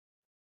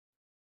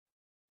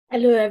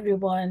Hello,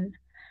 everyone.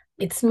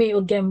 It's me,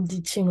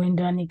 Ogemdi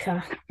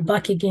Chinwendanika,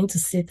 back again to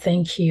say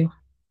thank you.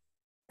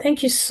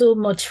 Thank you so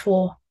much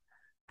for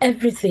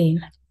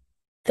everything.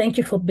 Thank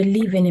you for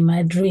believing in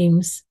my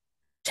dreams.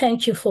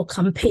 Thank you for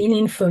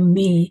campaigning for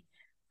me.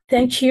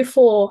 Thank you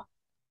for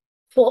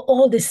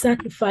all the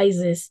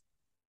sacrifices.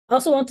 I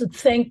also want to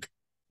thank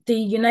the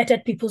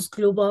United Peoples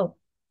Global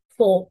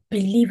for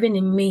believing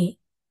in me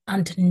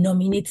and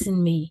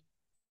nominating me,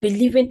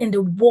 believing in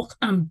the work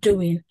I'm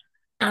doing,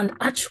 and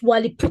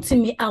actually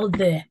putting me out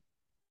there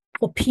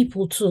for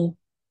people to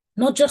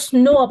not just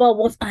know about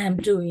what I am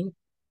doing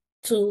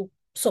to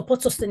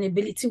support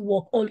sustainability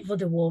work all over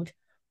the world,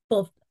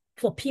 but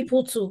for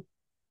people to,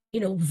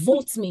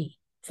 vote me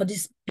for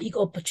this big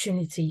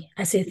opportunity.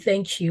 I say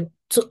thank you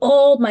to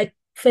all my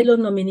fellow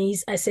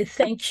nominees. I say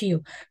thank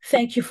you.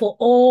 Thank you for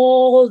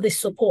all the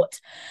support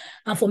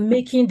and for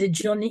making the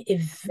journey a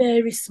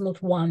very smooth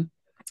one.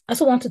 I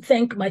also want to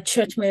thank my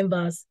church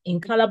members in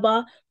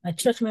Calabar, my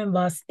church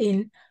members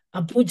in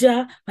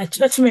Abuja, my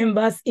church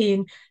members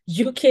in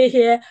UK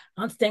here.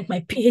 I want to thank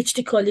my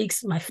PhD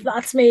colleagues, my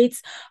flatmates.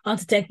 I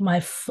want to thank my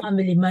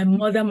family, my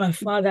mother, my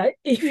father.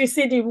 If you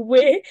see the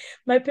way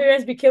my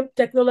parents became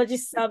technology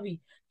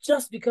savvy,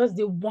 just because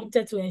they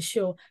wanted to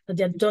ensure that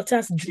their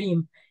daughter's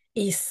dream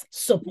is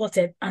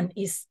supported and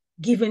is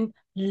given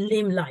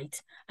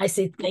limelight. I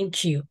say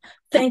thank you.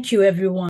 Thank you, everyone.